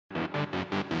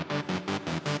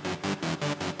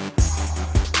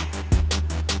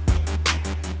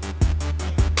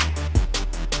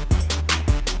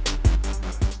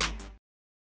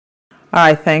All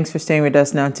right, thanks for staying with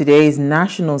us. Now, today is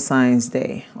National Science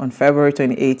Day. On February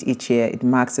 28th each year, it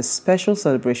marks a special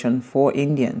celebration for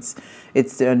Indians.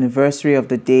 It's the anniversary of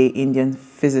the day Indian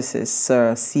physicist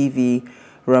Sir C.V.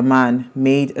 Raman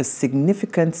made a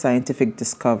significant scientific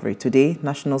discovery. Today,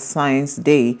 National Science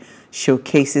Day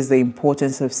showcases the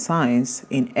importance of science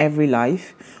in every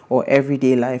life or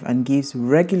everyday life and gives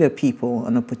regular people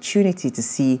an opportunity to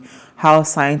see how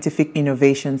scientific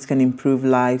innovations can improve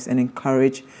lives and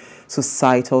encourage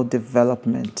societal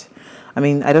development. I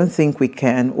mean, I don't think we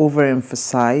can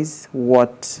overemphasize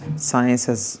what science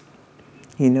has,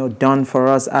 done for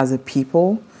us as a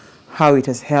people, how it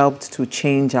has helped to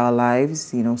change our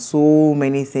lives. So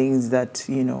many things that,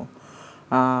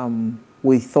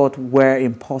 we thought were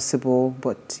impossible,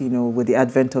 but, with the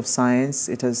advent of science,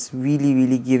 it has really,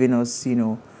 really given us,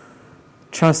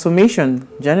 transformation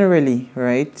generally,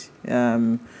 right,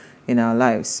 in our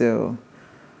lives. So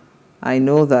I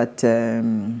know that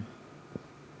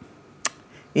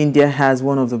India has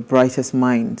one of the brightest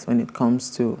minds when it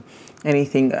comes to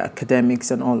anything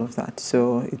academics and all of that.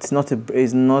 So it's not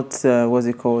what's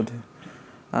it called,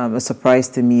 a surprise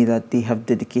to me that they have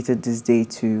dedicated this day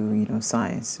to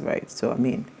science, right? So I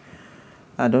mean,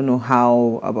 I don't know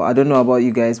about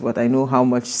you guys, but I know how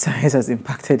much science has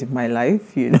impacted in my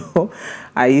life.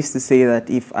 I used to say that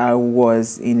if I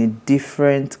was in a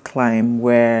different clime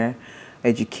where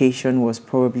education was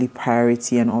probably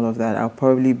priority and all of that, I'll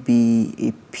probably be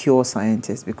a pure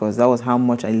scientist, because that was how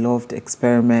much I loved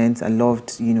experiments. I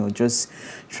loved, just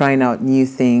trying out new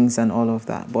things and all of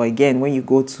that. But again, when you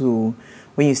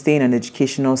stay in an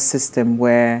educational system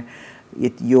where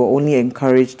you're only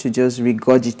encouraged to just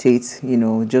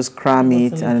regurgitate, just cram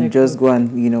it and just go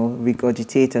and,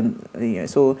 regurgitate. And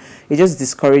so it just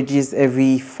discourages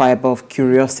every fiber of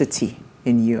curiosity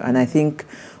in you. And I think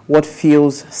what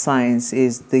fuels science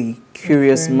is the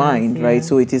curious mind, right? Yeah.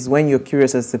 So it is when you're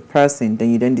curious as a person, then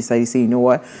you then decide to say, you know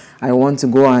what, I want to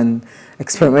go and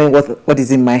experiment what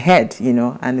is in my head,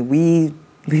 and we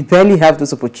barely have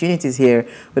those opportunities here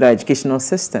with our educational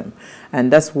system.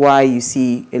 And that's why you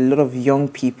see a lot of young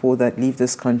people that leave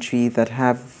this country that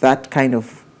have that kind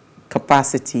of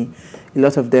capacity. A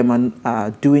lot of them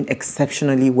are doing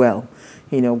exceptionally well.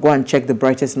 Go and check the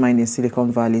brightest mind in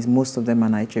Silicon Valley. Most of them are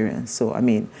Nigerians. So, I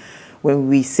mean, when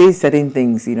we say certain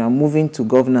things, I'm moving to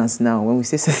governance now. When we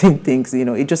say certain things,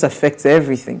 it just affects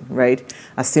everything, right?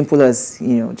 As simple as,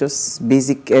 just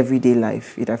basic everyday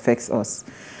life, it affects us.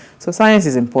 So science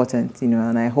is important,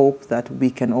 and I hope that we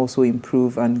can also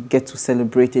improve and get to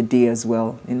celebrate a day as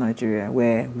well in Nigeria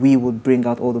where we would bring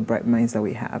out all the bright minds that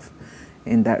we have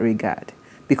in that regard.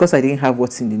 Because I didn't have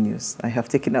what's in the news, I have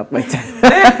taken up my time.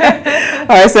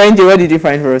 All right, so Angie, what did you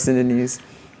find for us in the news?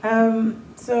 My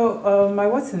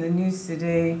what's in the news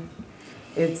today,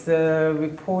 it's a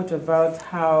report about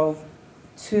how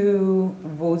 2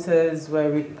 voters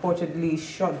were reportedly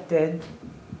shot dead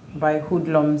by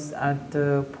hoodlums at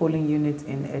the polling unit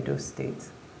in Edo State.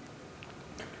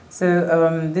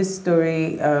 So this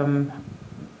story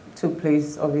took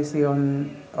place obviously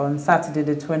on Saturday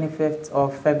the 25th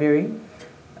of February,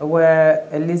 where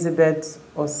Elizabeth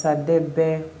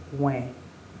Osadebe Wen,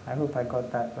 I hope I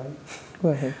got that right. Go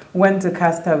ahead. Went to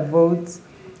cast her vote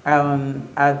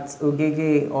at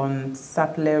Ogege on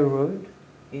Saple Road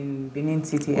in Benin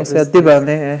City. Go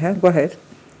ahead.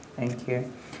 Thank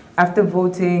you. After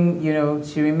voting,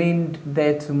 she remained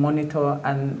there to monitor,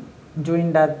 and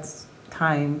during that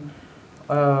time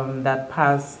that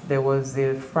passed, there was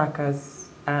a fracas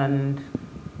and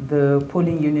the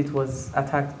polling unit was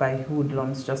attacked by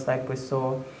hoodlums, just like we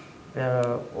saw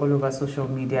all over social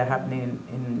media happening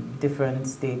in different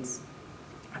states.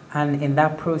 And in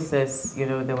that process,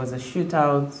 there was a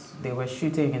shootout, they were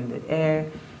shooting in the air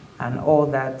and all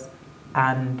that.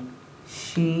 And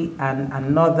she and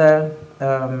another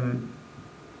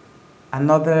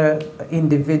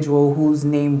individual whose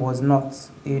name was not,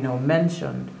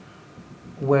 mentioned,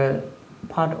 were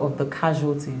part of the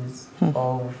casualties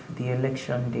of the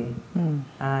election day.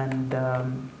 And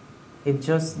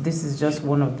this is just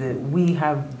one of we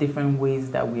have different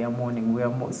ways that we are mourning.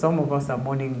 Some of us are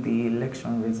mourning the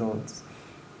election results,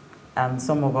 and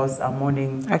some of us are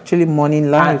mourning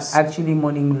lives. Actually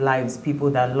mourning lives, people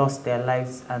that lost their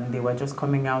lives and they were just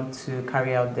coming out to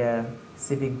carry out their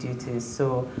civic duties.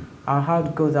 So our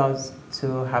heart goes out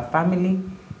to her family,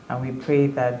 and we pray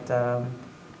that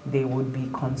they would be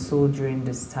consoled during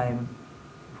this time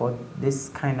for this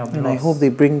kind of loss. And I hope they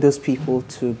bring those people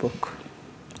to book.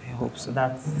 I hope so.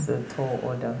 That's a tall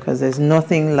order. Because there's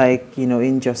nothing like,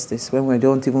 injustice when we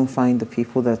don't even find the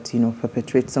people that,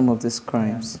 perpetrate some of these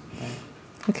crimes. Yeah.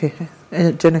 Okay.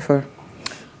 Jennifer.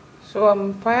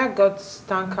 So fire got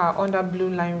tanker under Blue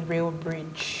Line Rail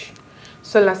Bridge.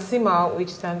 So LASIMA, which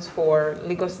stands for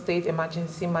Lagos State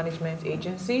Emergency Management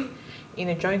Agency, in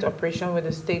a joint operation with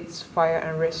the state's fire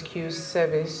and rescue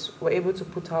service, were able to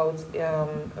put out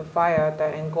a fire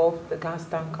that engulfed the gas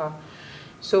tanker.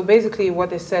 So basically what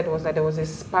they said was that there was a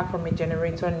spark from a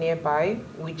generator nearby,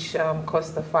 which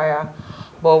caused the fire.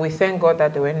 But we thank God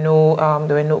that there were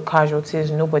no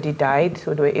casualties, nobody died,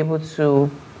 so they were able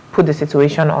to put the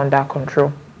situation under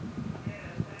control.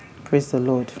 Praise the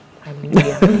Lord.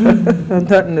 Hallelujah. On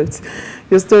that note,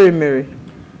 your story, Mary.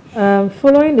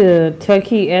 Following the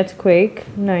Turkey earthquake,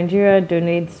 Nigeria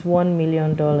donates $1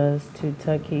 million to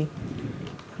Turkey.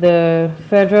 The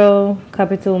Federal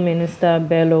Capital Minister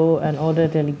Bello and other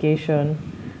delegation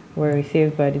were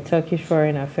received by the Turkish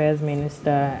Foreign Affairs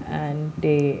Minister, and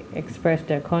they expressed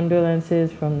their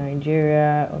condolences from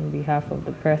Nigeria on behalf of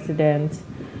the president,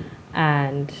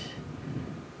 and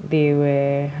they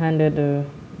handed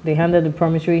the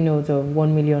promissory note of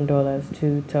 $1 million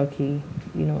to Turkey,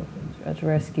 as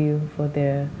rescue for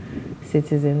their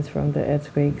citizens from the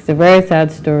earthquake. It's a very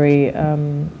sad story.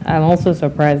 I'm also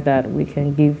surprised that we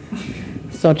can give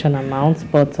such an amount,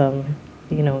 but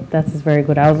that is very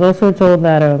good. I was also told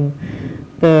that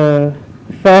the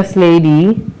First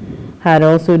Lady had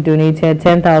also donated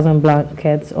 10,000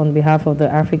 blankets on behalf of the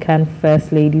African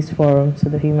First Ladies Forum to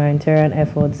the humanitarian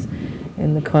efforts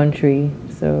in the country.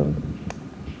 So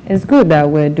it's good that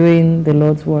we're doing the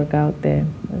Lord's work out there.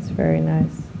 That's very nice.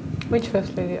 Which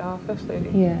First Lady? Our First Lady?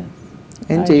 Yes.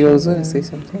 And you also want to say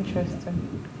something?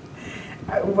 Interesting.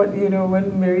 But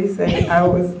when Mary said,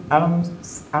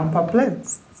 I'm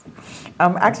perplexed.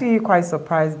 I'm actually quite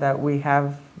surprised that we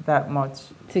have that much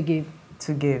to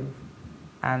give,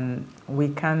 and we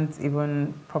can't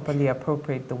even properly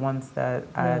appropriate the ones that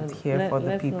are here for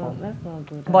the people. Let's not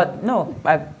do that. But no,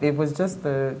 it was just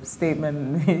a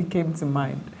statement. It came to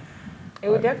mind. It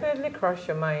would definitely cross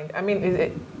your mind. I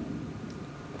mean,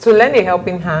 to lend a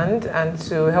helping hand and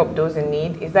to help those in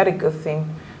need, is that a good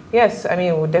thing? Yes, I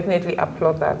mean, we would definitely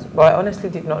applaud that. But I honestly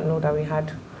did not know that we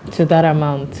had to that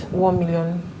amount, $1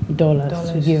 million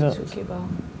to give out.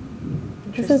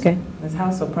 It's okay. That's how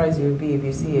surprised you'll be if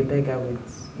you see a beggar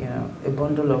with, a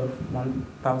bundle of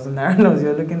 1,000 naira notes.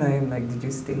 You're looking at him like, did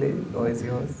you steal it or is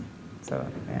yours? So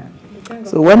yeah.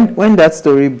 So when that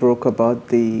story broke about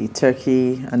the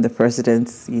Turkey and the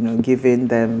president, giving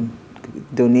them,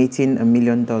 donating $1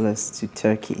 million to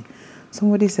Turkey,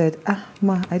 somebody said,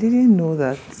 Ma, I didn't know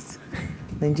that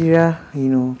Nigeria,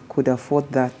 could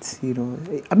afford that,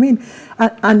 I mean,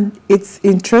 and it's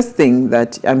interesting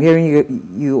that I'm hearing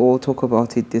you all talk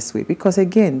about it this way, because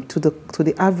again, to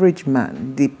the average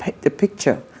man, the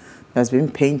picture that's been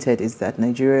painted is that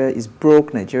Nigeria is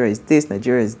broke, Nigeria is this,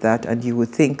 Nigeria is that, and you would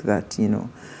think that,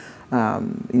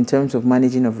 in terms of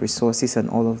managing of resources and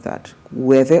all of that,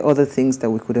 were there other things that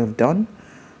we could have done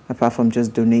apart from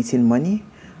just donating money?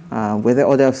 Were there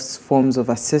other forms of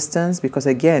assistance? Because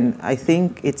again, I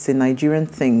think it's a Nigerian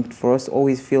thing for us to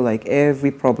always feel like every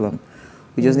problem,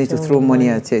 we just need to throw money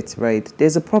at it, right?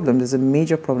 There's a problem, there's a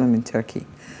major problem in Turkey.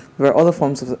 There are other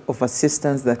forms of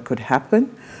assistance that could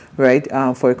happen, right?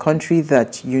 For a country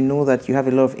that that you have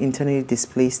a lot of internally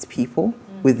displaced people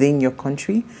within your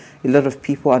country, a lot of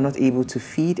people are not able to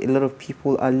feed, a lot of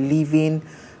people are living.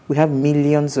 We have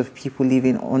millions of people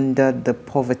living under the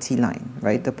poverty line,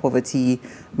 right? The poverty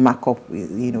markup,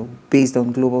 based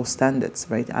on global standards,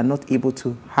 right? Are not able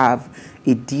to have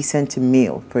a decent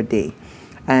meal per day.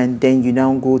 And then you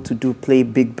now go to play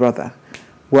Big Brother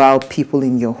while people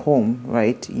in your home,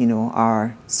 right,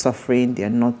 are suffering. They're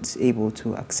not able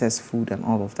to access food and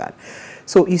all of that.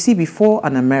 So you see, before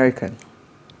an American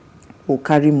will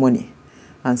carry money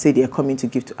and say they are coming to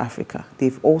give to Africa,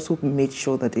 they've also made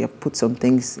sure that they have put some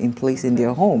things in place in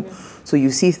their home. So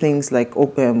you see things like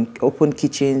open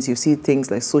kitchens, you see things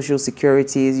like social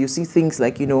securities, you see things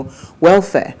like,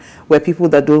 welfare, where people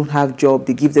that don't have job,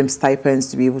 they give them stipends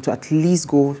to be able to at least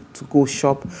go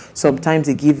shop. Sometimes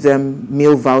they give them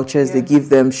meal vouchers, they give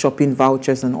them shopping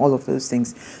vouchers and all of those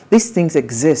things. These things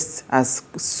exist as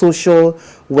social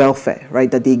welfare,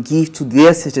 right, that they give to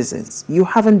their citizens. You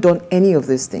haven't done any of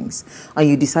these things, and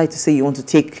you decide to say you want to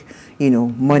take,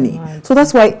 money. Right. So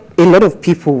that's why a lot of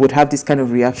people would have this kind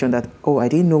of reaction that, oh, I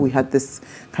didn't know we had this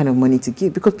kind of money to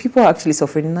give, because people are actually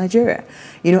suffering in Nigeria,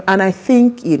 and I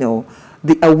think,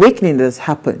 the awakening that has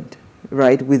happened,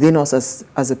 right, within us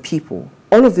as a people,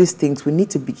 all of these things, we need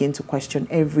to begin to question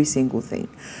every single thing.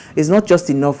 It's not just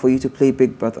enough for you to play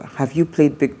Big Brother. Have you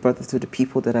played Big Brother to the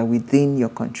people that are within your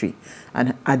country?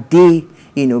 And are they,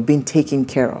 being taken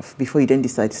care of before you then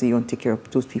decide to say you want to take care of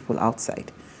those people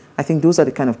outside? I think those are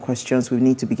the kind of questions we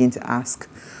need to begin to ask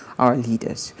our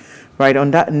leaders. Right, on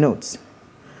that note,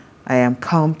 I am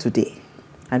calm today,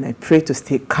 and I pray to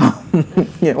stay calm.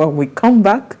 Yeah, when we come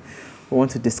back, we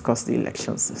want to discuss the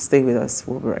elections. Stay with us.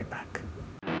 We'll be right back.